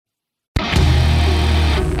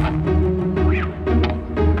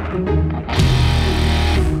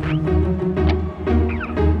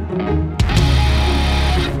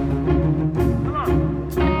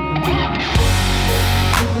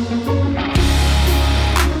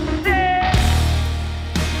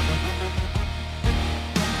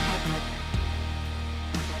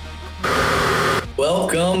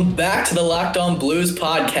Welcome back to the Locked On Blues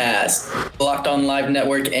podcast, the Locked On Live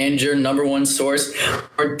Network, and your number one source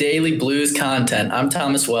for daily Blues content. I'm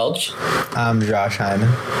Thomas Welch. I'm Josh Hyman.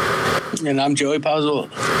 And I'm Joey Pazzola.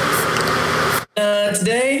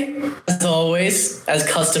 Today, as always, as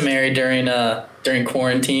customary during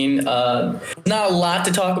quarantine, not a lot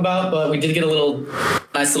to talk about, but we did get a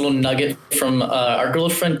nice little nugget from our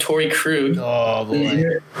girlfriend Torey Krug. Oh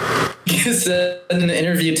boy! He said in an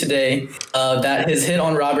interview today that his hit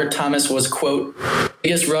on Robert Thomas was, quote,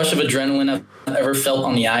 biggest rush of adrenaline I've ever felt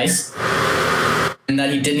on the ice, and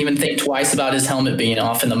that he didn't even think twice about his helmet being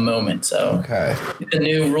off in the moment. So okay. The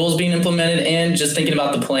new rules being implemented and just thinking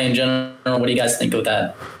about the play in general, what do you guys think of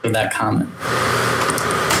that comment?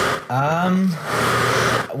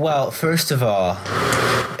 Well, first of all,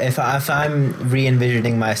 if I'm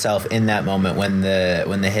re-envisioning myself in that moment when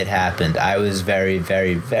the hit happened, I was very,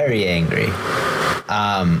 very, very angry.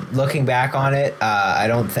 Looking back on it,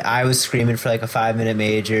 I was screaming for like a 5-minute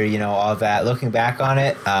major, all that. Looking back on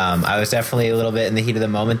it, I was definitely a little bit in the heat of the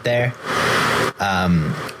moment there.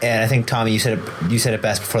 And I think, Tommy, you said it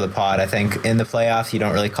best before the pod. I think in the playoffs, you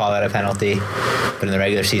don't really call that a penalty, but in the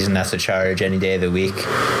regular season, that's a charge any day of the week.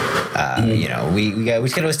 We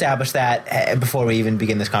just got to establish that before we even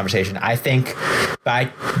begin this conversation. I think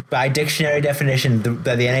by dictionary definition, the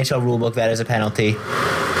NHL rulebook, that is a penalty.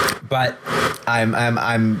 But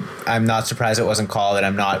I'm not surprised it wasn't called, and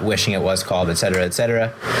I'm not wishing it was called, et cetera, et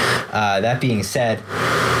cetera. That being said,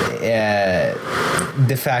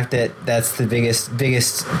 the fact that that's the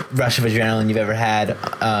biggest rush of adrenaline you've ever had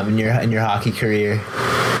in your hockey career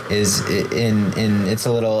is it's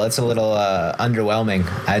a little underwhelming,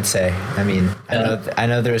 I'd say. I mean, I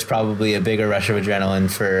know there was probably a bigger rush of adrenaline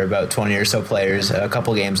for about 20 or so players a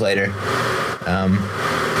couple games later.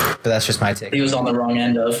 But that's just my take. He was on the wrong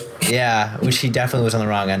end of. Yeah, which he definitely was on the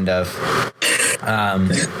wrong end of. I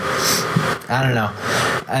don't know.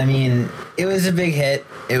 I mean, it was a big hit.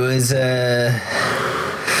 It was a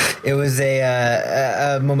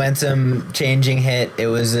momentum changing hit. It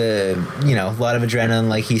was a lot of adrenaline,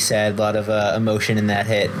 like he said, a lot of emotion in that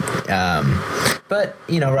hit. But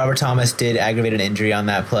Robert Thomas did aggravate an injury on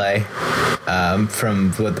that play.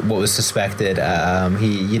 From what was suspected,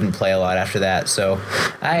 he didn't play a lot after that. So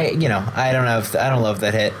I don't love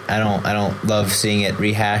that hit. I don't love seeing it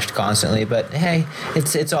rehashed constantly. But hey,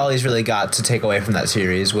 it's all he's really got to take away from that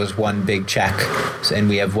series was one big check, and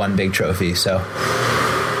we have one big trophy. So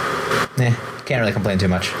can't really complain too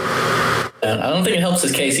much. I don't think it helps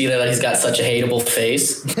his case either that he's got such a hateable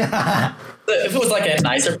face. If it was like a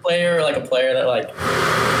nicer player or like a player that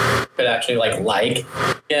could actually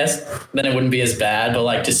yes, then it wouldn't be as bad.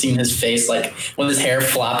 But just seeing his face with his hair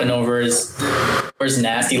flopping over his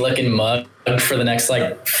nasty looking mug for the next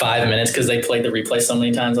 5 minutes because they played the replay so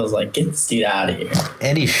many times, I was like, get this dude out of here.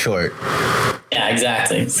 And he's short. Yeah,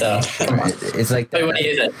 exactly. So come on. It's like what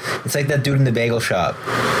is it? It's like that dude in the bagel shop.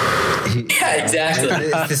 Yeah, exactly.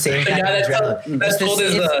 It's the same kind of adrenaline. That's told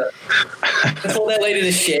that lady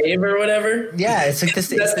to shave or whatever. Yeah, it's like this.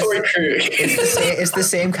 That's Torey Krug. It's the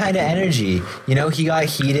same kind of energy. He got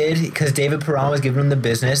heated because David Perron was giving him the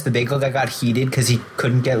business. The bagel guy got heated because he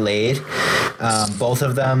couldn't get laid. Both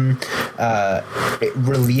of them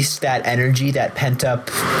released that energy, that pent up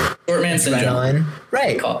short man syndrome.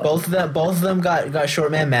 Right. Both of them got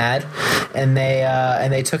short man mad, and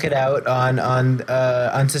they took it out on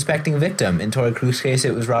unsuspecting victim. In Torey Krug's case,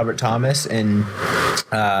 it was Robert Thomas. In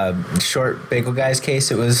short bagel guy's case,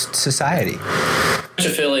 it was Society. Twitch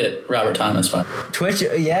affiliate Robert Thomas, fun. Twitch,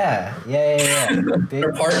 yeah. Big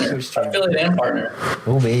partner, affiliate and partner.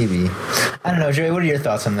 Oh baby, I don't know, Joey. What are your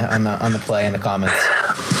thoughts on the play in the comments?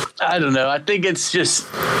 I don't know. I think it's just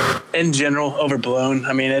in general overblown.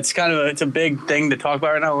 I mean, it's a big thing to talk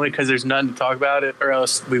about right now, only because there's nothing to talk about it, or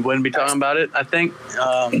else we wouldn't be talking about it. I think.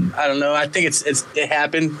 I don't know. I think it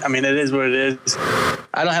happened. I mean, it is what it is.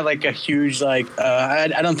 I don't have a huge I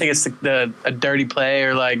don't think it's a dirty play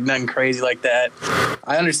or nothing crazy like that.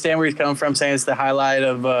 I understand where he's coming from, saying it's the highlight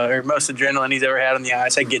of or most adrenaline he's ever had on the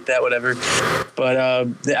ice. I get that, whatever. But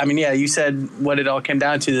I mean, yeah, you said what it all came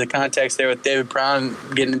down to, the context there with David Perron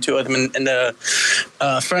getting into it with him in the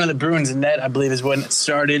front of the Bruins net, I believe, is when it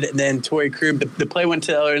started. And then Torey Krug, the play went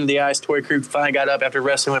to the other end of the ice. Torey Krug finally got up after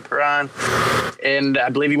wrestling with Perron, and I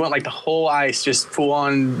believe he went the whole ice, just full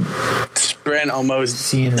on sprint almost.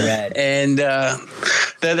 Seeing red. And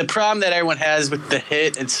the problem that everyone has with the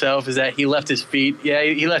hit itself is that he left his feet. Yeah,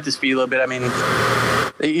 he left his feet a little bit. I mean,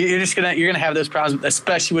 you're gonna have those problems,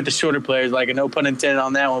 especially with the shorter players. No pun intended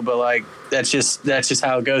on that one, but that's just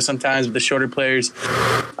how it goes sometimes with the shorter players.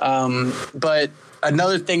 But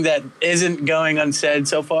another thing that isn't going unsaid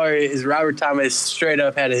so far is Robert Thomas straight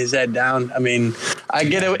up had his head down. I mean, I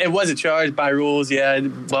get it. It was a charge by rules. Yeah,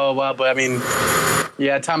 blah, blah, blah. But, I mean,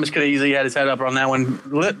 yeah, Thomas could have easily had his head up on that one.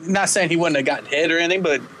 Not saying he wouldn't have gotten hit or anything,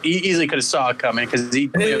 but he easily could have saw it coming because he.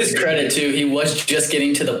 To his credit, too, he was just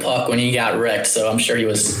getting to the puck when he got wrecked, so I'm sure he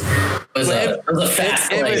was a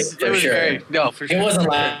fast play, for sure. For sure. It wasn't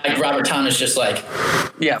like Robert Thomas just like...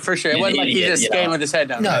 Yeah, for sure. It wasn't like he just skating with his head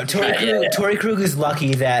down. No, Torrey Krug is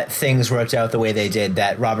lucky that things worked out the way they did,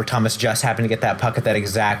 that Robert Thomas just happened to get that puck at that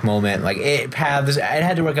exact moment. Like, it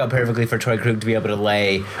had to work out perfectly for Torrey Krug to be able to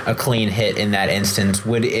lay a clean hit in that instance.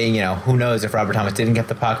 Who knows if Robert Thomas didn't get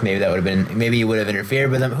the puck, maybe he would have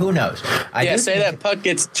interfered with him. Who knows? That puck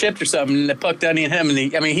gets chipped or something, and the puck doesn't hit him,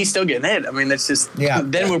 and he's still getting hit. I mean, that's just... Yeah.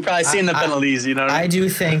 Then we're probably seeing the penalties, you know what I mean? I do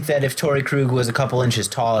think that if Torrey Krug was a couple inches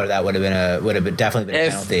taller, that would have definitely been a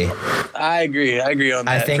penalty. I agree on that.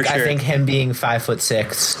 I think him being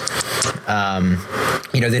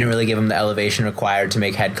 5'6", they didn't really give him the elevation required to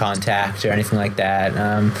make head contact or anything like that.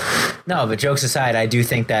 No, but jokes aside, I do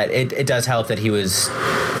think that it does help that he was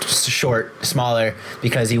short, smaller,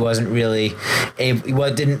 because he wasn't really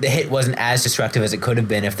the hit wasn't as destructive as it could have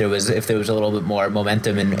been if there was a little bit more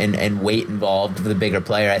momentum and weight involved with a bigger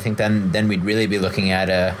player. I think then we'd really be looking at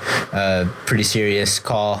a pretty serious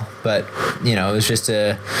call. But it was just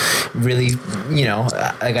a really,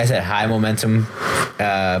 like I said, high momentum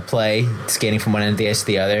play, skating from one end of the ice to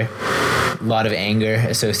the other. A lot of anger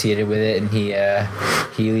associated with it, and he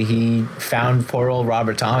found poor old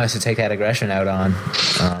Robert Thomas to take that aggression out on.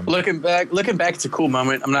 Looking back, it's a cool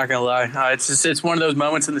moment. I'm not gonna lie. It's one of those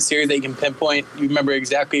moments in the series that you can pinpoint. You remember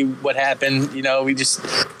exactly what happened. We just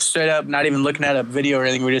straight up, not even looking at a video or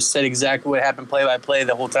anything. We just said exactly what happened, play by play,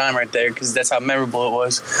 the whole time right there, because that's how memorable it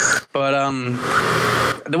was. But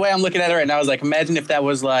the way I'm looking at it right now is like, imagine if that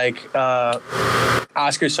was like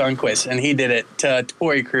Oscar Sundqvist and he did it to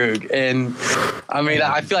Torrey Krug, and I mean,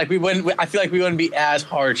 I feel like we wouldn't be as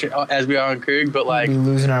harsh as we are on Krug, but like we'd be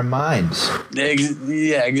losing our minds.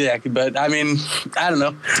 Yeah, exactly. But I mean, I don't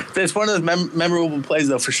know. It's one of those memorable plays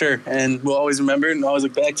though, for sure, and we'll always remember it and always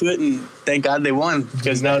look back to it. And thank God they won,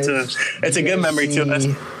 because now it's a good memory to us.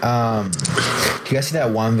 Do you guys see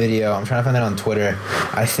that one video? I'm trying to find that on Twitter.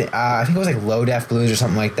 I think it was like Low Def Blues or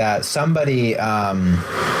something like that. Somebody put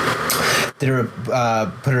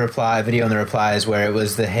a video in the replies where it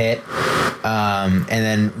was the hit, and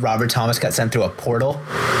then Robert Thomas got sent through a portal,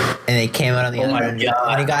 and he came out on the other end.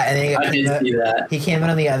 He came out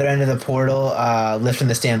on the other end of the portal, lifting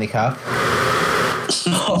the Stanley Cup.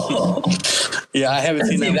 Yeah, I haven't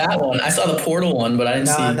seen that one. I saw the portal one, but I didn't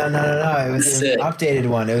see. No. It was an updated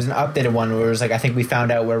one. It was an updated one where it was like, I think we found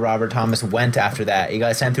out where Robert Thomas went after that. He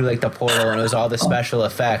got sent through like the portal, and it was all the special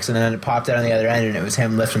effects, and then it popped out on the other end, and it was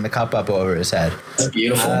him lifting the cup up over his head. That's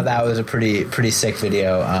beautiful. That was a pretty sick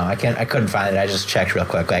video. I couldn't find it. I just checked real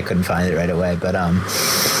quick. I couldn't find it right away, but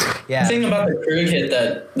yeah. The thing about the Krug hit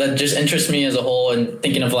that just interests me as a whole, and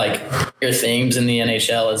thinking of like your themes in the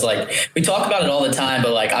NHL, is like, we talk about it all the time,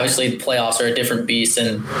 but like obviously the playoffs are a different beast,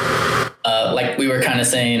 and like we were kind of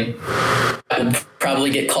saying, I would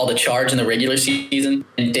probably get called a charge in the regular season,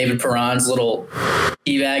 and David Perron's little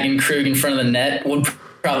evagging Krug in front of the net would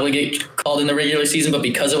probably get called in the regular season, but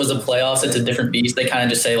because it was the playoffs, it's a different beast. They kind of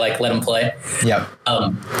just say like, let him play. Yep.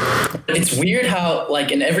 It's weird how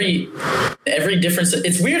like in every difference,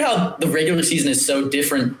 it's weird how the regular season is so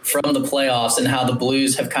different from the playoffs, and how the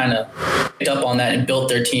Blues have kind of picked up on that and built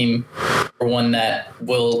their team for one that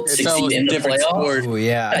will succeed in the playoffs. Ooh,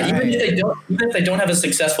 yeah. Even if they don't have a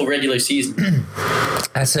successful regular season.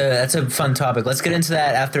 That's a fun topic. Let's get into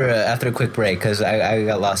that after a quick break, because I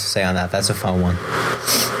got lots to say on that. That's a fun one.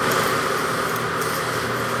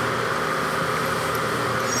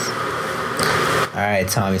 All right,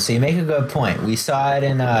 Tommy. So you make a good point. We saw it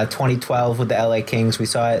in 2012 with the LA Kings. We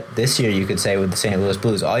saw it this year, you could say, with the St. Louis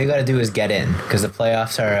Blues. All you got to do is get in, because the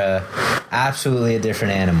playoffs are absolutely a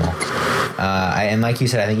different animal. And like you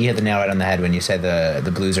said, I think you hit the nail right on the head when you said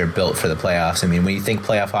the Blues are built for the playoffs. I mean, when you think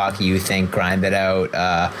playoff hockey, you think grind it out,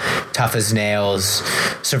 tough as nails,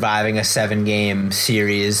 surviving a 7-game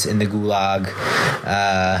series in the gulag.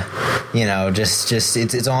 Just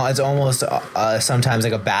it's almost sometimes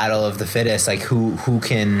like a battle of the fittest, like who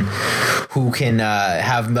can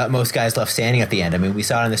have most guys left standing at the end. I mean, we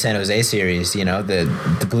saw it in the San Jose series.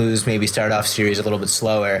 The Blues maybe start off series a little bit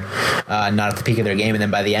slower, not at the peak of their game, and then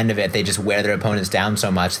by the end of it, they just wear their opponents down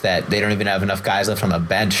so much that they don't even have enough guys left on the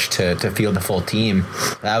bench to field the full team.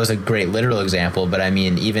 That was a great literal example, but I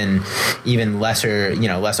mean, even lesser,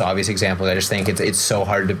 less obvious examples. I just think it's so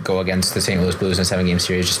hard to go against the St. Louis Blues in a 7-game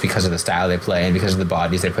series just because of the style they play and because of the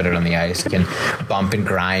bodies they put out on the ice. It can bump and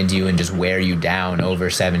grind you and just wear you down over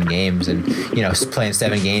 7 games, and playing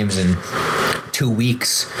 7 games in 2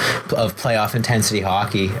 weeks of playoff intensity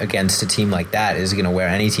hockey against a team like that is going to wear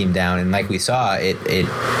any team down. And like we saw, it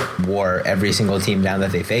wore every single team down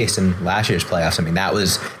that they faced in last year's playoffs. I mean, that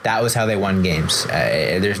was how they won games.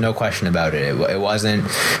 There's no question about it. It wasn't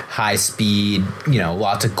high speed,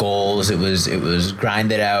 lots of goals. It was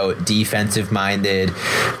grinded out, defensive minded,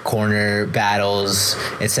 corner battles,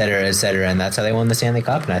 et cetera, and that's how they won the Stanley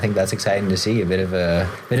Cup. And I think that's exciting to see. A bit of a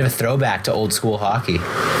throwback to old school hockey.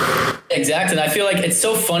 Exactly. And I feel like it's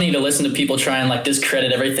so funny to listen to people try and like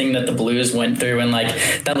discredit everything that the Blues went through, and like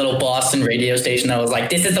that little Boston radio station that was like,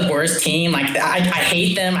 this is the worst team. Like, I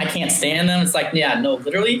hate them. I can't stand them. It's like, yeah, no,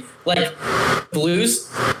 literally, like, Blues,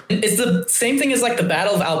 it's the same thing as like the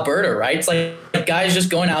Battle of Alberta, right? It's like guys just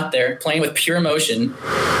going out there playing with pure emotion,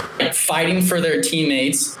 like fighting for their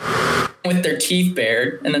teammates with their teeth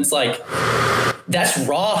bared. And it's like, that's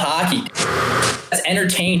raw hockey. That's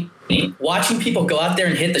entertaining. Watching people go out there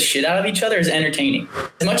and hit the shit out of each other is entertaining.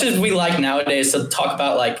 As much as we like nowadays to talk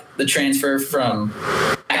about like the transfer from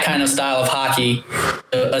that kind of style of hockey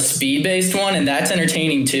to a speed-based one, and that's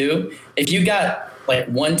entertaining too. If you got like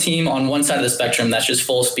one team on one side of the spectrum that's just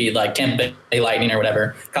full speed, like Tampa Bay Lightning or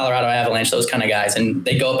whatever, Colorado Avalanche, those kind of guys, and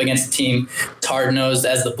they go up against a team as hard-nosed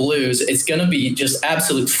as the Blues, it's going to be just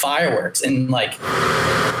absolute fireworks. And like,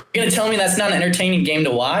 you're going to tell me that's not an entertaining game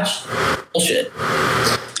to watch? Bullshit.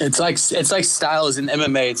 It's like styles in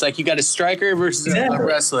MMA. It's like you got a striker versus a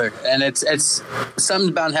wrestler, and it's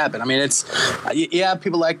something's bound to happen. I mean, it's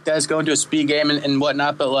people like guys go into a speed game and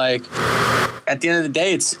whatnot, but like at the end of the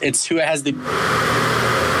day, it's who has the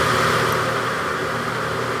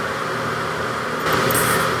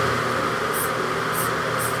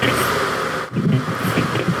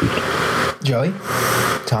Joey,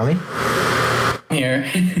 Tommy, I'm here.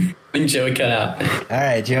 I think Joey cut out. All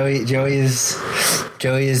right, Joey is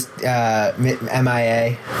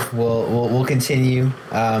MIA. We'll continue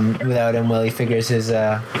without him while he figures his.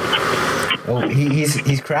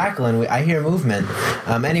 He's crackling. I hear movement.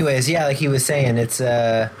 Anyways, yeah, like he was saying, it's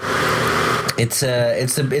really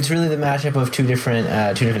the mashup of two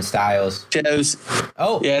different styles. Joe's.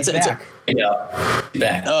 Oh, yeah, it's back.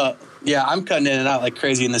 Back. Yeah, I'm cutting in and out like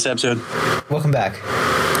crazy in this episode. Welcome back.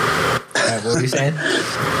 All right, what were you saying?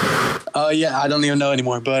 Yeah, I don't even know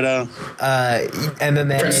anymore, but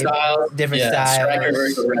MMA, different styles. Striker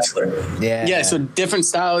versus wrestler. Yeah, so different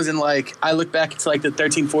styles, and like I look back to like the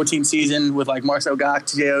 13-14 season with like Marcel Goc,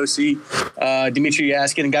 JOC, Dmitry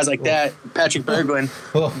Yaskin, and guys like that, Patrick Berglund.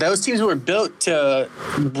 Those teams were built to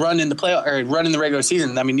run in the playoff or run in the regular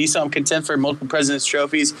season. I mean, you saw them contend for multiple President's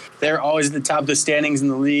trophies. They're always at the top of the standings in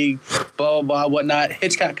the league. Blah blah blah, whatnot.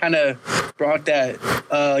 Hitchcock kind of brought that.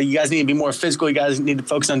 You guys need to be more physical. You guys need to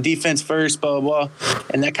focus on defense first. Blah blah blah,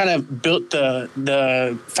 and that kind of built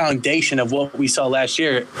the foundation of what we saw last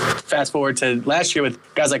year. Fast forward to last year with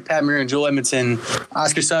guys like Pat Murray and Joel Edmondson,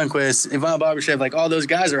 Oscar Sundqvist, Ivan Barbashev. Like all those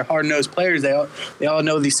guys are hard-nosed players. They all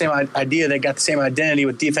know the same idea. They got the same identity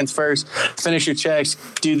with defense first, finish your checks,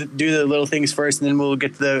 do the little things first, and then we'll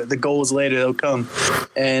get to the goals later. They'll come.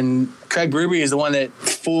 And Craig Berube is the one that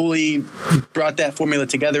fully brought that formula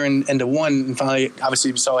together into one, and finally,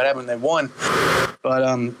 obviously, we saw what happened. They won.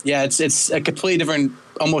 But yeah, it's a completely different,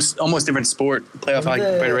 almost different sport. Playoff hockey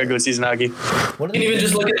compared to regular season hockey. You can even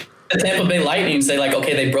just look at the Tampa Bay Lightning and say like,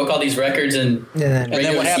 okay, they broke all these records and then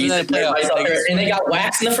what happened in the playoffs? And they got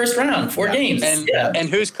waxed in the first round, 4 games. And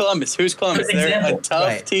who's Columbus? They're a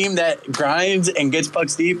tough team that grinds and gets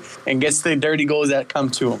pucks deep and gets the dirty goals that come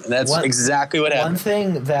to them. And that's exactly what happened. One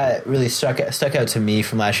thing that really stuck out to me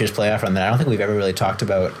from last year's playoff run that I don't think we've ever really talked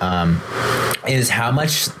about is how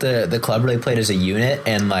much the club really played as a unit,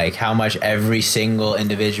 and like how much every single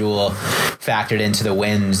individual factored into the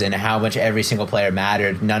wins, and how much every single player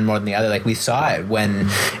mattered, none more than the other. Like we saw it when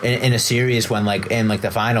in a series when like in like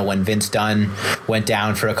the final when Vince Dunn went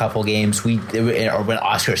down for a couple games, or when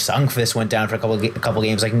Oscar Sundqvist went down for a couple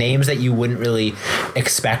games, like names that you wouldn't really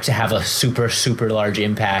expect to have a super large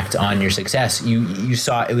impact on your success. You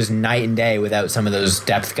saw it was night and day without some of those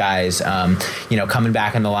depth guys. Coming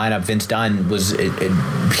back in the lineup, Vince Dunn was a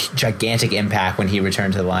gigantic impact when he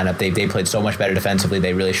returned to the lineup. They played so much better defensively.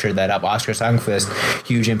 They really shored that up. Oscar Sundqvist,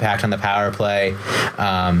 huge impact on the power play.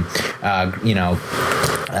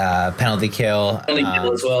 Penalty kill. Penalty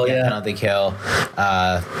kill as well, yeah. Penalty kill.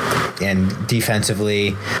 and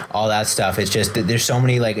defensively, all that stuff. It's just that there's so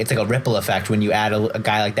many, like, it's like a ripple effect. When you add a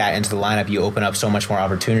guy like that into the lineup, you open up so much more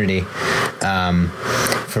opportunity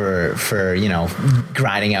for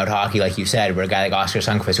grinding out hockey, like you said, where a guy like Oscar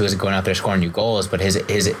Sundqvist, who isn't going out there scoring new goals, but his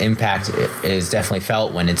impact is definitely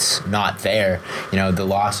felt when it's not there. The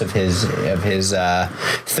loss of his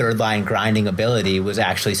third line grinding ability was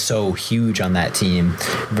actually so huge on that team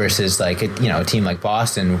versus like a team like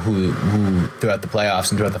Boston who throughout the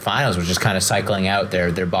playoffs and throughout the finals was just kind of cycling out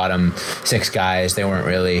their bottom six guys. They weren't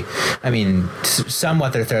really,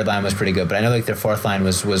 somewhat their third line was pretty good, but I know like their fourth line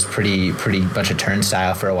was pretty bunch of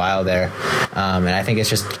turnstile for a while there, and I think it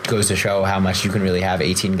just goes to show how much you can really have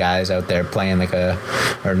 18 guys out there playing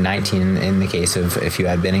or 19 in the case of if you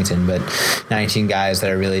had Binnington, but 19 guys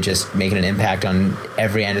that are really just making an impact on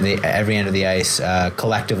every end of the ice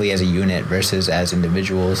collectively as a unit versus as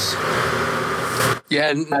individuals.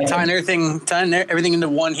 Yeah, and tying everything into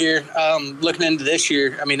one here. Looking into this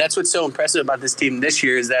year, that's what's so impressive about this team this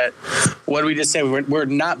year is that what did we just say? We're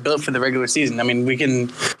not built for the regular season. You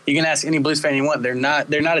can ask any Blues fan you want. They're not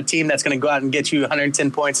a team that's going to go out and get you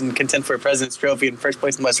 110 points and contend for a President's Trophy in first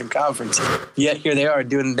place in the Western Conference. Yet here they are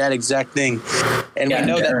doing that exact thing, and we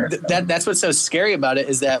know that's what's so scary about it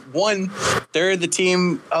is that one, they're the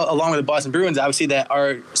team along with the Boston Bruins, obviously, that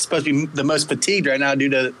are supposed to be the most fatigued right now due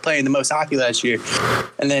to playing the most hockey last year.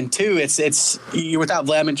 And then two, it's you're without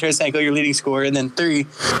Vladimir Tarasenko, your leading scorer. And then three,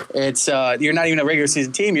 it's you're not even a regular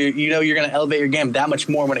season team. You're going to elevate your game that much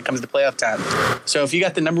more when it comes to playoff time. So if you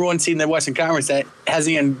got the number one seed in the Western Conference that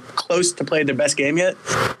hasn't even close to play their best game yet,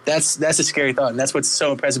 that's a scary thought. And that's what's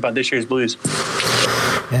so impressive about this year's Blues.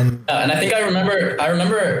 And I think I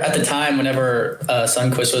remember at the time whenever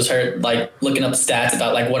Sundqvist was hurt, like looking up stats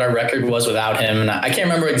about like what our record was without him, and I can't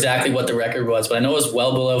remember exactly what the record was, but I know it was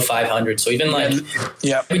well below 500. So even like,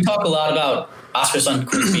 we talk a lot about Oscar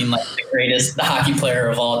Sundqvist being like the hockey player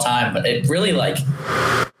of all time, but it really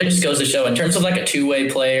it just goes to show in terms of like a two-way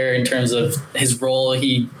player, in terms of his role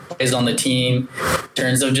he plays on the team, in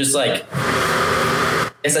terms of just like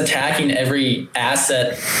is attacking every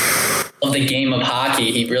asset of the game of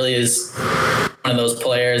hockey. He really is one of those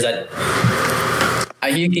players that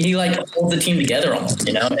he like holds the team together almost,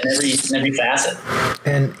 in every facet.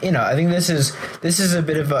 And I think this is a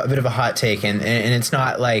bit of a hot take, and it's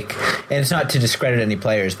not to discredit any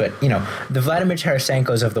players, but the Vladimir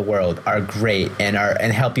Tarasenkos of the world are great and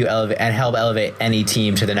help elevate any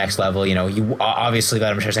team to the next level. You obviously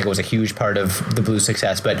Vladimir Tarasenko was a huge part of the Blues'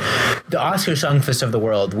 success, but the Oscar Sundqvist of the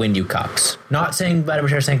world win you cups. Not saying Vladimir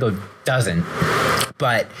Tarasenko doesn't,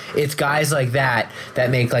 but it's guys like that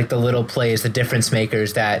make like the little plays, the difference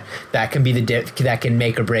makers that can be that can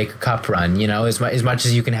make or break a cup run. As much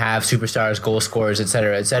as you can have superstars, goal scorers, et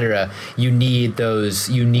cetera, you need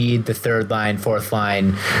the third line, fourth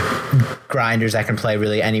line grinders that can play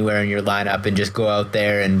really anywhere in your lineup and just go out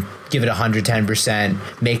there and give it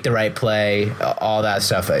 110%, make the right play, all that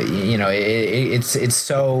stuff. It's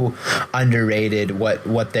so underrated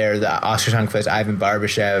what they're, the Oscar Sundqvist, Ivan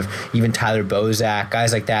Barbashev, even Tyler Bozak,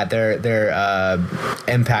 guys like that. Their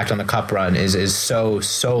impact on the cup run is so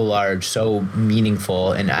large, so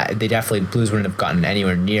meaningful, and they definitely, Blues wouldn't have gotten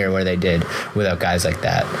anywhere near where they did without guys like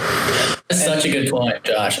that. That's such a good point,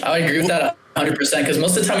 Josh. I would agree with that 100%, because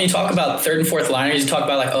most of the time when you talk about third and fourth liners, you talk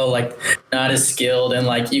about not as skilled, and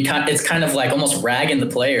it's kind of like almost ragging the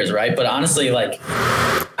players, right? But honestly,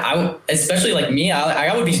 especially like me,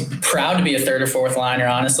 I would be proud to be a third or fourth liner,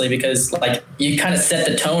 honestly, because you kind of set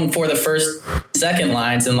the tone for the first, second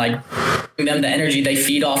lines, and giving them the energy they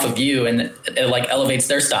feed off of you, and it elevates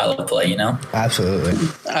their style of play. Absolutely.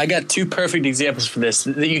 I got two perfect examples for this.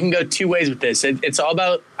 You can go two ways with this. It's all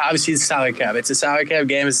about, obviously, the salary cap. It's a salary cap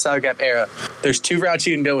game. It's a salary cap era. There's two routes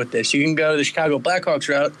you can go with this. You can go the Chicago Blackhawks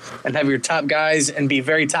route and have your top guys and be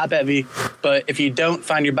very top heavy. But if you don't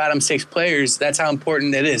find your bottom six players, that's how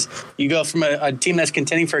important it is. You go from a team that's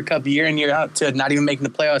contending for a cup year in, year out to not even making the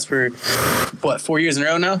playoffs for 4 years in a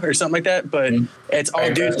row now or something like that. But it's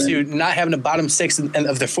all due to not having a bottom six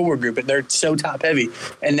of the forward group. They're so top heavy.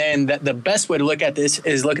 And then the best way to look at this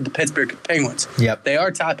is look at the Pittsburgh Penguins. Yep. They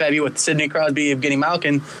are top heavy with Sidney Crosby, Evgeny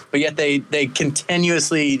Malkin, but yet they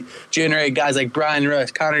continuously generate guys like Brian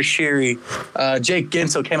Rush, Connor Sheary, Jake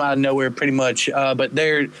Gensel came out of nowhere pretty much, but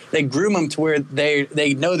they groom them to where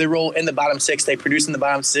they know their role in the bottom six, they produce in the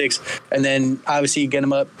bottom six, and then obviously you get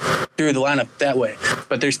them up through the lineup that way.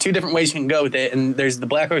 But there's two different ways you can go with it, and there's the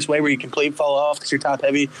Blackhawks way where you completely fall off because you're top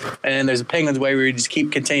heavy, and there's the Penguins way where you just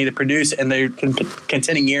continue to produce, and they're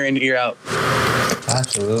contending year in, year out.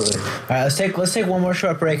 Absolutely. All right, let's take one more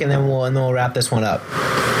short break, and then we'll wrap this one up.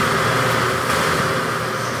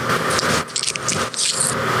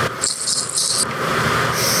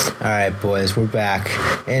 All right, boys, we're back.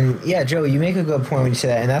 And yeah, Joe, you make a good point when you say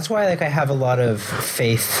that, and that's why I have a lot of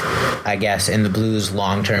faith, I guess, in the Blues'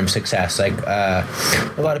 long-term success. A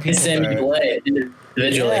lot of people.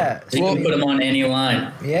 Individually, you can put them on any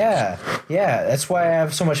line. Yeah. That's why I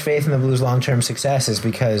have so much faith in the Blues' long-term success, is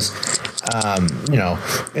because,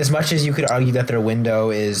 as much as you could argue that their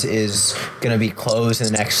window is going to be closed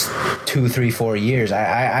in the next 2, 3, 4 years,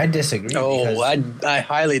 I disagree. Oh, I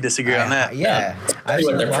highly disagree on that. Yeah, I've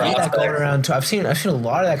seen a lot of that going around. I've seen a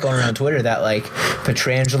lot of that going around Twitter, that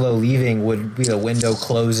Pietrangelo leaving would be the window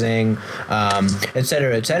closing, et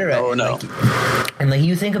cetera, et cetera. Oh no. And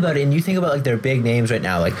you think about it, and you think about their big names right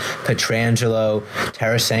now, like Pietrangelo,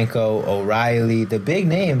 Tarasenko, O'Reilly, the big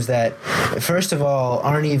names that, first of all,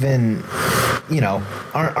 aren't even,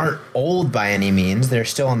 aren't old by any means. They're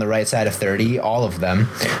still on the right side of 30, all of them.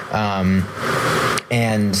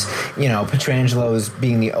 And, Pietrangelo's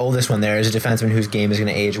being the oldest one there, is a defenseman whose game is going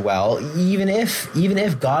to age well. Even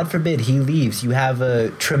if, God forbid, he leaves, you have a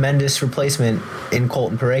tremendous replacement in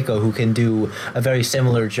Colton Parayko who can do a very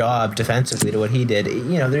similar job defensively to what he did.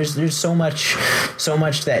 There's so much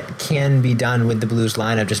that can be done with the Blues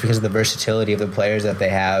lineup just because of the versatility of the players that they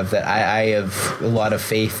have, that I have a lot of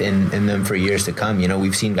faith in them for years to come.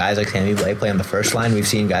 We've seen guys like Sammy Blais play on the first line. We've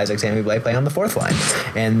seen guys like Sammy Blais play on the fourth line.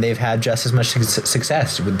 And they've had just as much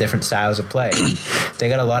success with different styles of play. They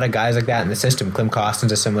got a lot of guys like that in the system. Klim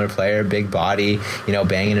Kostin's a similar player, big body,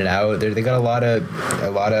 banging it out. They got a lot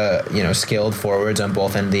of skilled forwards on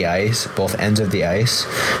both ends of the ice,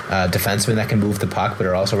 defensemen that can move the puck but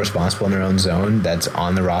are also responsible in their own zone, that's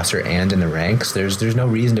on the roster and in the ranks. There's no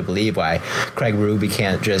reason to believe why Craig Berube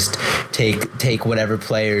can't just take whatever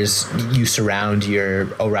players you surround your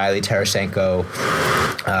O'Reilly, Tarasenko,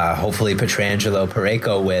 hopefully Pietrangelo,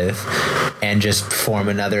 Parayko with, and just form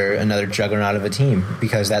another juggernaut of a team,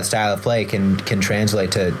 because that style of play can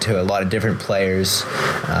translate to a lot of different players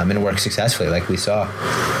and work successfully, like we saw.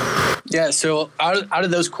 Yeah, so out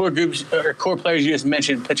of those core groups or core players you just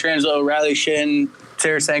mentioned, Pietrangelo, O'Reilly, Schenn,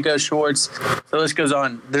 Tarasenko, Schwartz, the list goes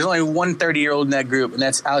on. There's only one 30-year-old in that group, and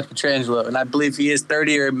that's Alex Pietrangelo, and I believe he is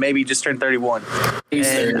 30 or maybe just turned 31.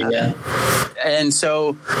 He's 30, yeah. And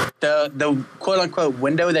so the quote-unquote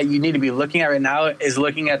window that you need to be looking at right now is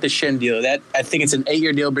looking at the Schenn deal. That, I think it's an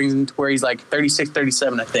 8-year deal, brings him to where he's 36,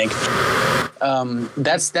 37, I think.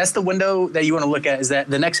 That's the window that you want to look at, is that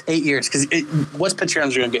the next 8 years, because what's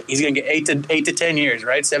Pietrangelo going to get? He's going to get 8 to 10 years,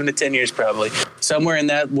 right? 7 to 10 years probably, somewhere in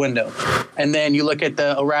that window. And then you look at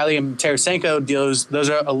the O'Reilly and Tarasenko deals; those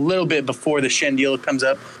are a little bit before the Schenn deal comes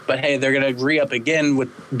up. But hey, they're going to re-up again with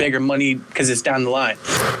bigger money because it's down the line.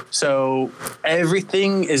 So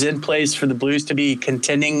everything is in place for the Blues to be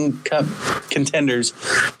contending cup contenders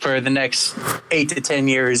for the next 8 to 10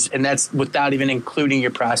 years, and that's without even including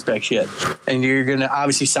your prospects yet. And you're going to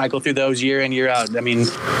obviously cycle through those year in, year out. I mean,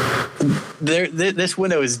 this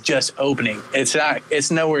window is just opening.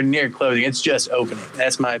 It's nowhere near closing. It's just opening.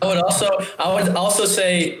 That's my opinion. I would also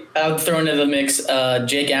say, I would throw into the mix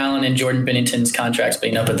Jake Allen and Jordan Binnington's contracts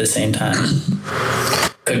being up at the same time.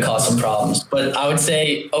 Could cause some problems. But I would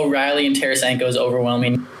say O'Reilly and Tarasenko is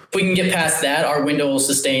overwhelming. If we can get past that, our window will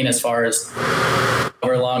sustain as far as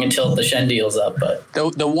over long until the Schenn deal's up. But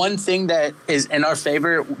the one thing that is in our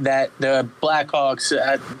favor, that the Blackhawks,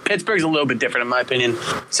 Pittsburgh's a little bit different in my opinion,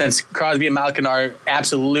 since Crosby and Malkin are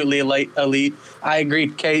absolutely elite. I agree,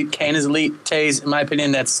 Kane is elite. Taves, in my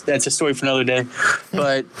opinion, that's a story for another day.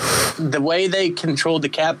 But the way they controlled the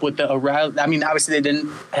cap with the O'Reilly, I mean, obviously they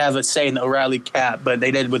didn't have a say in the O'Reilly cap, but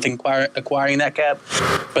they did with acquiring that cap.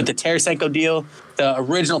 But the Tarasenko deal, the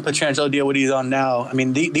original Pietrangelo deal, what he's on now, I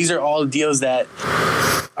mean, these are all deals that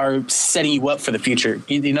are setting you up for the future.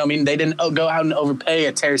 You know what I mean? They didn't go out and overpay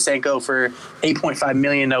a Tarasenko for $8.5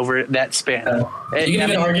 million over that span. You can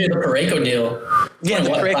even argue the Parayko deal. Yeah, the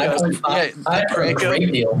Parayko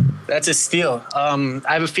great deal. That's a steal. I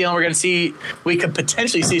have a feeling we could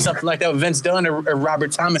potentially see something like that with Vince Dunn or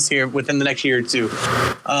Robert Thomas here within the next year or two.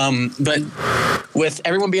 But with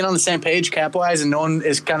everyone being on the same page cap-wise and no one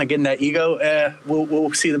is kind of getting that ego,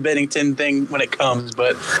 we'll see the Binnington thing when it comes.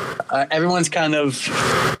 But everyone's kind of,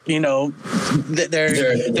 they're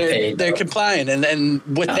complying, and then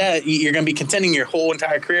with that, you're going to be contending your whole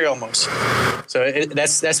entire career almost. So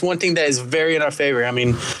that's one thing that is very in our favor. I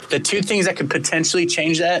mean, the two things that could potentially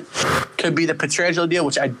change that could be the Pietrangelo deal,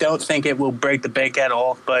 which I don't think it will break the bank at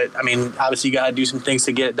all. But, I mean, obviously you got to do some things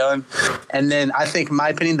to get it done. And then I think, in my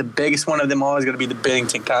opinion, the biggest one of them all is going to be the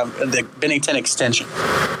Binnington extension.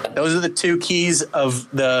 Those are the two keys of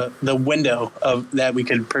the window of that we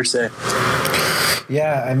could per se.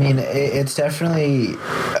 Yeah, I mean, it's definitely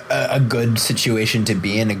a good situation to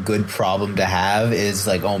be in, a good problem to have is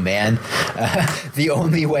like, oh man, the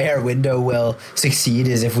only way our window will succeed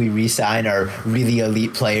is if we re-sign our really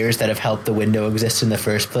elite players that have helped the window exist in the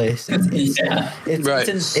first place.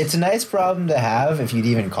 It's a nice problem to have, if you'd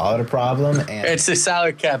even call it a problem. And it's the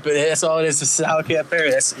salary cap. That's all it is. The salary cap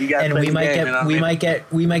area. You got. And we might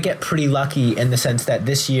get pretty lucky in the sense that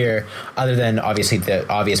this year, other than obviously the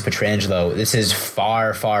obvious Pietrangelo, this is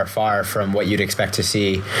far, far, far from what you'd expect to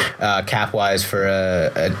see cap-wise for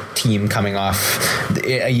a team coming off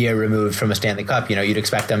a year removed from a Stanley Cup. You'd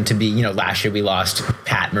expect them to be, last year we lost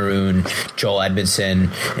Pat Maroon, Joel Edmondson,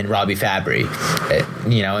 and Robbie Fabry.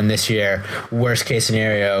 And this year, worst case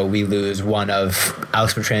scenario, we lose one of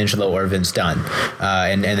Alex Pietrangelo or Vince Dunn,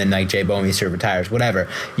 and then like Jay Bouwmeester retires, whatever.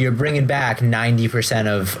 You're bringing back 90%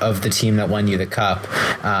 of the team that won you the cup.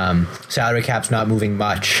 Salary cap's not moving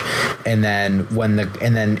much, and then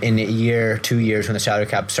in a year, 2 years, when the salary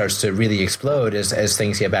cap starts to really explode as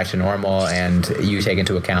things get back to normal, and you take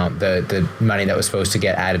into account the money that was supposed to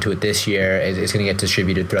get added to it this year is going to get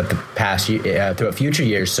distributed throughout the past throughout future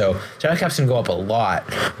years. So salary cap's going to go up a lot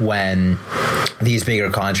when these bigger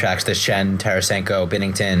contracts, the Shen, Tarasenko,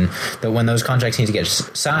 Binnington, when those contracts need to get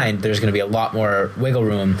signed, there's going to be a lot more wiggle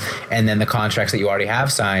room. And then the contracts that you already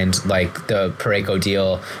have signed, like the Parayko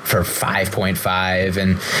deal for 5.5,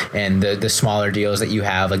 and the smaller deals that you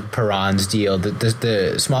have, like Perron's deal,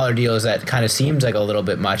 the smaller deals that kind of seems like a little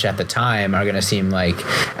bit much at the time are going to seem like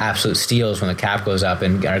absolute steals when the cap goes up,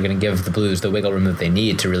 and are going to give the Blues the wiggle room that they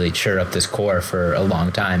need to really cheer up this core for a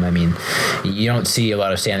long time. I mean, you don't see a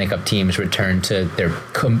lot of Stanley Cup teams return to their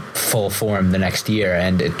full form the next year,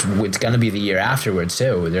 and it's going to be the year afterwards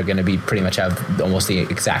too. They're going to be pretty much have almost the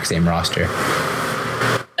exact same roster.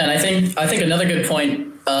 And I think another good point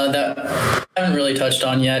that I haven't really touched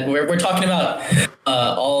on yet. We're talking about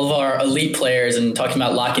all of our elite players and talking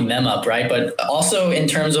about locking them up, right? But also in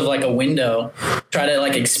terms of like a window, try to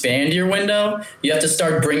like expand your window. You have to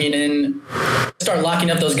start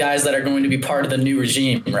locking up those guys that are going to be part of the new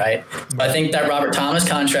regime, right? But I think that Robert Thomas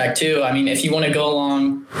contract too. I mean, if you want to go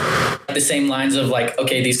along the same lines of like,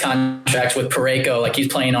 okay, these contracts with Parayko, like he's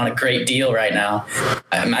playing on a great deal right now.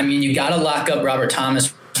 I mean, you got to lock up Robert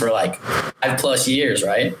Thomas for like 5+ years,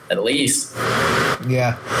 right? At least.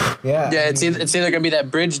 Yeah. It's either gonna be that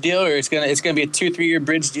bridge deal, or it's gonna be a 2-3 year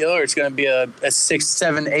bridge deal, or it's gonna be a 6,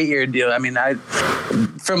 7, 8 year deal. I mean,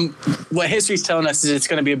 from what history's telling us, is it's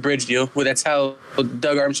gonna be a bridge deal. Well, that's how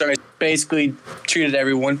Doug Armstrong has basically treated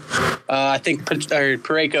everyone. I think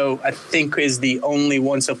Parayko, I think, is the only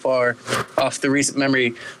one so far off the recent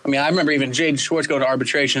memory. I mean, I remember even Jade Schwartz going to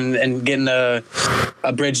arbitration and getting a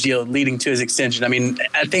bridge deal leading to his extension. I mean,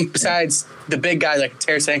 I think besides the big guy like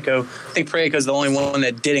Tarasenko, I think Parayko is the only one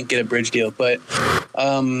that didn't get a bridge deal. But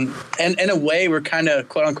and in a way, we're kind of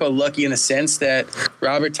quote unquote lucky in a sense that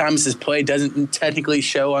Robert Thomas's play doesn't technically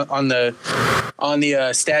show on the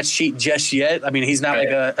stat sheet just yet. I mean, he's not like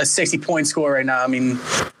a 60-point scorer right now. I mean,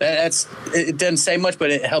 it doesn't say much, but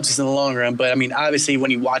it helps us in the long run. But I mean, obviously, when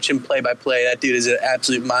you watch him play by play, that dude is an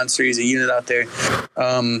absolute monster. He's a unit out there.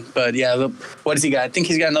 But yeah, look, what does he got? I think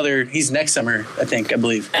he's next summer, I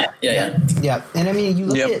believe. Yeah. And I mean, you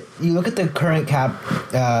look at the current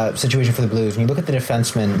cap situation for the Blues, and you look at the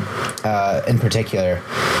defensemen in particular.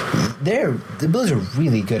 The Blues are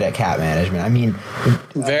really good at cap management. I mean,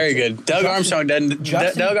 very good. Doug Armstrong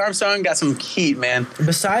got some heat, man.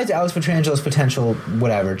 Besides Alex Pietrangelo's potential,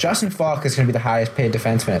 whatever, Justin Falk is going to be the highest paid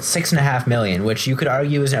defenseman at $6.5 million, which you could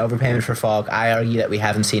argue is an overpayment for Falk. I argue that we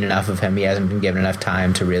haven't seen enough of him. He hasn't been given enough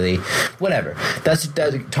time to really, whatever. That's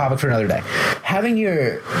a topic for another day. Having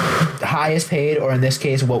your highest paid, or in this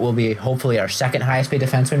case, what will be hopefully our second highest paid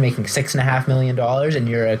defenseman, making $6.5 million, and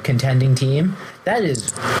you're a contending team, that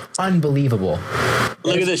is unbelievable.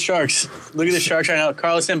 Look at the Sharks. Look at the Sharks right now.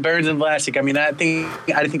 Carlson, Burns, and Vlasic. I mean, I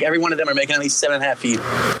think every one of them are making at least 7.5 feet.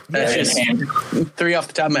 That's just 3 off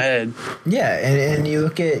the top of my head. Yeah, and you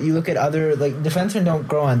look at other, like, defensemen don't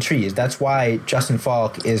grow on trees. That's why Justin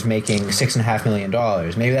Falk is making $6.5 million.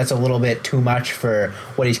 Maybe that's a little bit too much for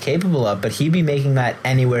what he's capable of, but he'd be making that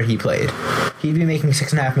anywhere he played. He'd be making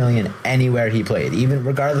 $6.5 million anywhere he played, even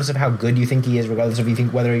regardless of how good you think he is, regardless of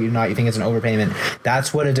whether or not you think it's an overpayment.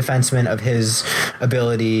 That's what a defenseman of his ability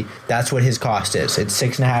ability. That's what his cost is. It's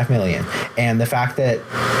 $6.5 million. And the fact that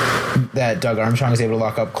Doug Armstrong is able to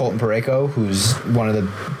lock up Colton Parayko, who's one of the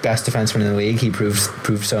best defensemen in the league, he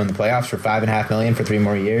proved so in the playoffs, for $5.5 million for 3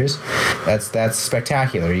 more years. That's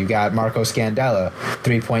spectacular. You got Marco Scandella,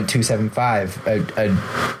 $3.275,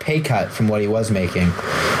 a pay cut from what he was making.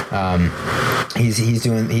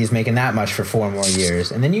 He's making that much for 4 more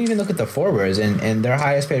years. And then you even look at the forwards, and their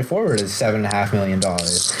highest paid forward is $7.5 million.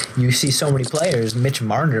 You see so many players, Mitch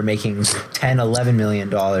Marner making $10-11 million,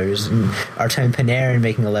 and Artemi Panarin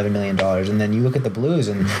making $11 million. And then you look at the Blues,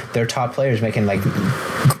 and their top players making like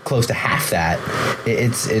close to half that.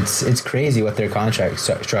 It's crazy what their contract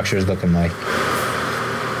structure is looking like.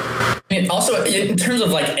 I mean, also in terms of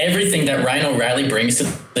like everything that Ryan O'Reilly brings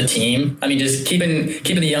to the team, I mean, just keeping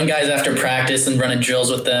the young guys after practice and running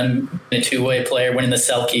drills with them, a 2-way player, winning the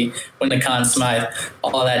Selke, winning the Conn Smythe,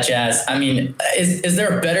 all that jazz. I mean, is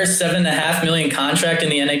there a better $7.5 million contract in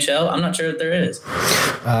the NHL? I'm not sure if there is.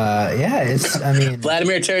 I mean,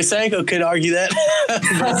 Vladimir Tarasenko could argue that.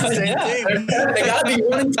 They gotta be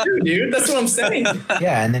 1 and 2, dude. That's what I'm saying.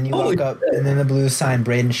 Yeah, and then you look up, and then the Blues signed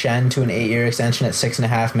Braden Shen to an 8-year extension at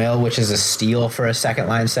 $6.5 million, which is a steal for a second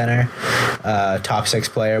line center, top 6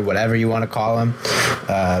 player, whatever you want to call him.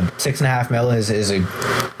 $6.5 million is a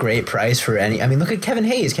great price for any. I mean, look at Kevin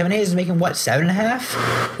Hayes. Kevin Hayes is making what,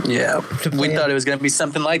 $7.5? Yeah, we thought it was going to be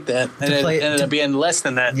something like that, and it ended up being less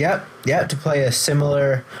than that. Yep, to play a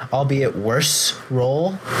similar, albeit worse,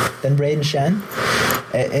 role than Braden Shen.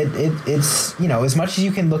 It's, you know, as much as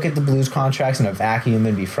you can look at the Blues contracts in a vacuum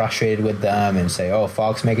and be frustrated with them and say, oh,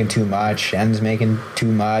 Falk's making too much, Shen's making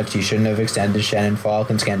too much, you shouldn't have extended Shen and Falk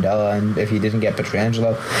and Scandella, and if you didn't get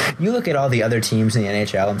Pietrangelo. You look at all the other teams in the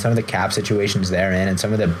NHL and some of the cap situations they're in and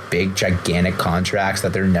some of the big, gigantic contracts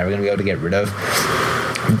that they're never going to be able to get rid of.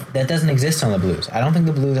 That doesn't exist on the Blues. I don't think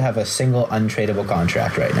the Blues have a single untradeable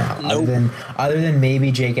contract right now, nope. other than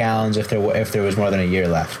maybe Jake Allen's if there was more than a year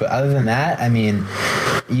left. But other than that, I mean,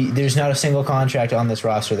 there's not a single contract on this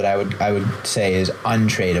roster that I would say is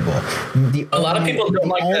untradeable. A lot of people don't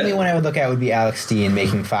like that. The only one I would look at would be Alex Steen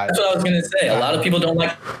making $5. That's what I was going to say. A lot of people don't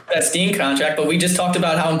like that Steen contract, but we just talked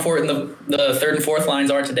about how important the third and fourth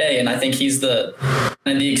lines are today, and I think he's the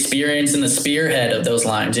experience and the spearhead of those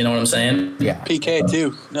lines. You know what I'm saying? Yeah. PK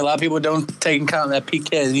too. A lot of people don't take into account that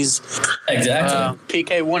PK. He's exactly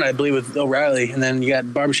PK 1, I believe, with O'Reilly, and then you got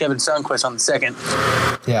Barbashev and Sundqvist on the second.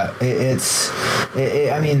 Yeah,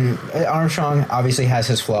 I mean, Armstrong obviously has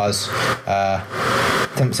his flaws.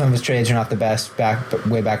 Some of his trades are not the best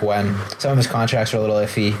way back when. Some of his contracts are a little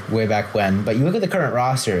iffy way back when. But you look at the current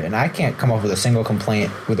roster, and I can't come up with a single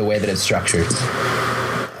complaint with the way that it's structured.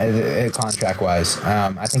 Contract-wise,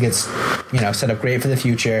 I think it's, you know, set up great for the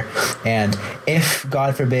future. And if,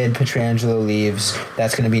 God forbid, Pietrangelo leaves,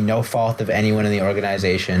 that's going to be no fault of anyone in the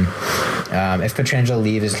organization. If Pietrangelo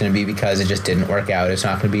leaves, it's going to be because it just didn't work out. It's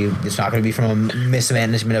not going to be from a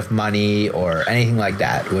mismanagement of money or anything like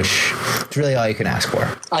that, which is really all you can ask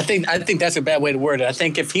for. I think that's a bad way to word it. I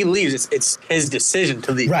think if he leaves, it's his decision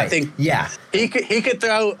to leave. Right. I think yeah. He could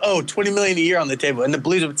throw $20 million a year on the table, and the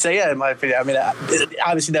Blues would say, yeah, in my opinion. I mean,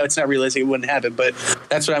 obviously that's not realistic; it wouldn't happen. But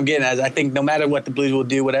that's what I'm getting at. I think no matter what the Blues will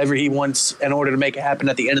do, whatever he wants in order to make it happen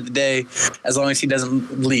at the end of the day, as long as he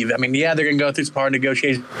doesn't leave. I mean, yeah, they're going to go through some hard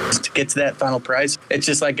negotiations to get to that final price. It's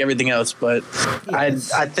just like everything else. But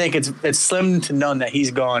yes. I think it's slim to none that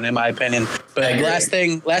he's gone, in my opinion. But last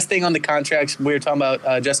thing on the contracts, we were talking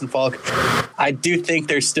about Justin Falk. I do think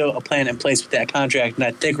there's still a plan in place with that contract, and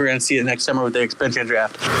I think we're going to see it next summer with the expansion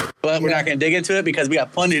draft. But we're not going to dig into it because we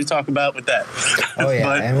got plenty to talk about with that. Oh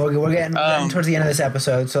yeah, and we're getting towards the end of this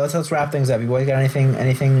episode, so let's wrap things up. You boys got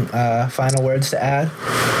anything final words to add?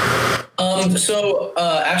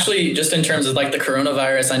 Actually, just in terms of like the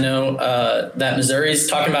coronavirus, I know that Missouri's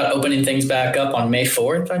talking about opening things back up on May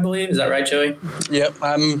 4th, I believe. Is that right, Joey? Yep,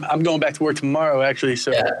 I'm going back to work tomorrow, actually.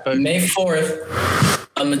 So yeah, May 4th.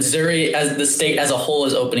 Missouri, as the state as a whole,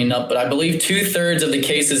 is opening up, but I believe 2/3 of the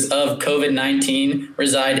cases of COVID-19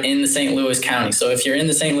 reside in the St. Louis County. So if you're in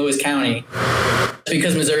the St. Louis County,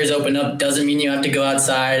 because Missouri's opened up doesn't mean you have to go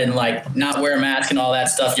outside and like not wear a mask and all that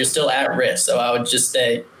stuff. You're still at risk. So I would just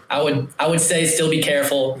say, I would say still be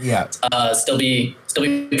careful. Yeah. Still be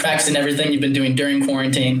practicing everything you've been doing during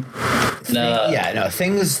quarantine. No. Yeah, no,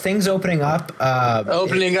 things opening up.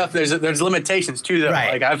 Opening up, there's limitations too, though.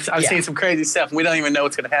 Right. Like I've seen some crazy stuff, and we don't even know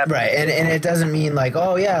what's gonna happen. Right, and it doesn't mean like,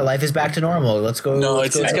 oh yeah, life is back to normal. Let's go. No,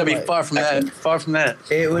 let's it's go gonna be life. far from that. Far from that.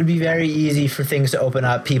 It would be very easy for things to open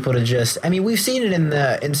up. People to just, I mean, we've seen it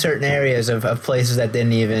in certain areas of places that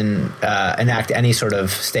didn't even enact any sort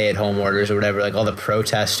of stay-at-home orders or whatever, like all the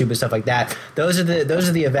protests, stupid stuff like that. Those are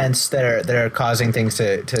the events that are causing things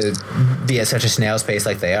to be at such a snail's pace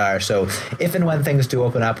like they are. So if and when things do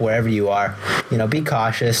open up wherever you are, be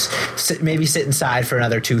cautious. Maybe sit inside for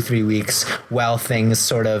another 2-3 weeks while things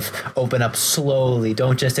sort of open up slowly.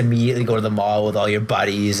 Don't just immediately go to the mall with all your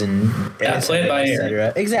buddies and play it by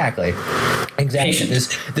ear. Exactly.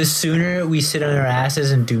 The sooner we sit on our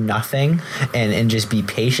asses and do nothing and just be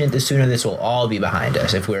patient, the sooner this will all be behind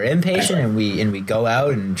us. If we're impatient and we go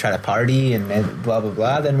out and try to party and blah blah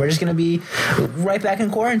blah, then we're just going to be right back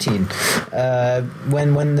in quarantine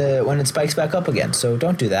when it spikes back up again. So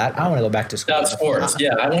don't do that. I want to go back to school. Not sports.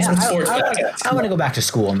 I want some sports back. I want to go back to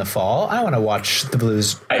school in the fall. I want to watch the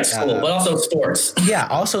Blues. Right, school, but also sports. Yeah,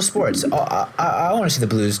 also sports. I want to see the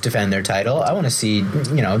Blues defend their title. I want to see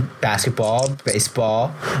basketball,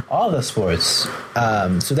 baseball, all the sports.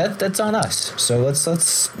 So that's on us. So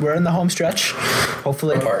we're in the home stretch.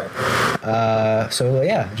 Hopefully. So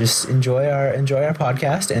yeah, just enjoy our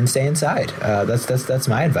podcast and stay inside. That's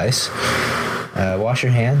my advice. Wash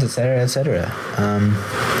your hands, etc., etc.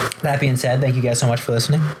 That being said, thank you guys so much for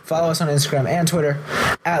listening. Follow us on Instagram and Twitter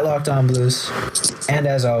 @LockedOnBlues. And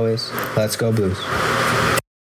as always, let's go Blues.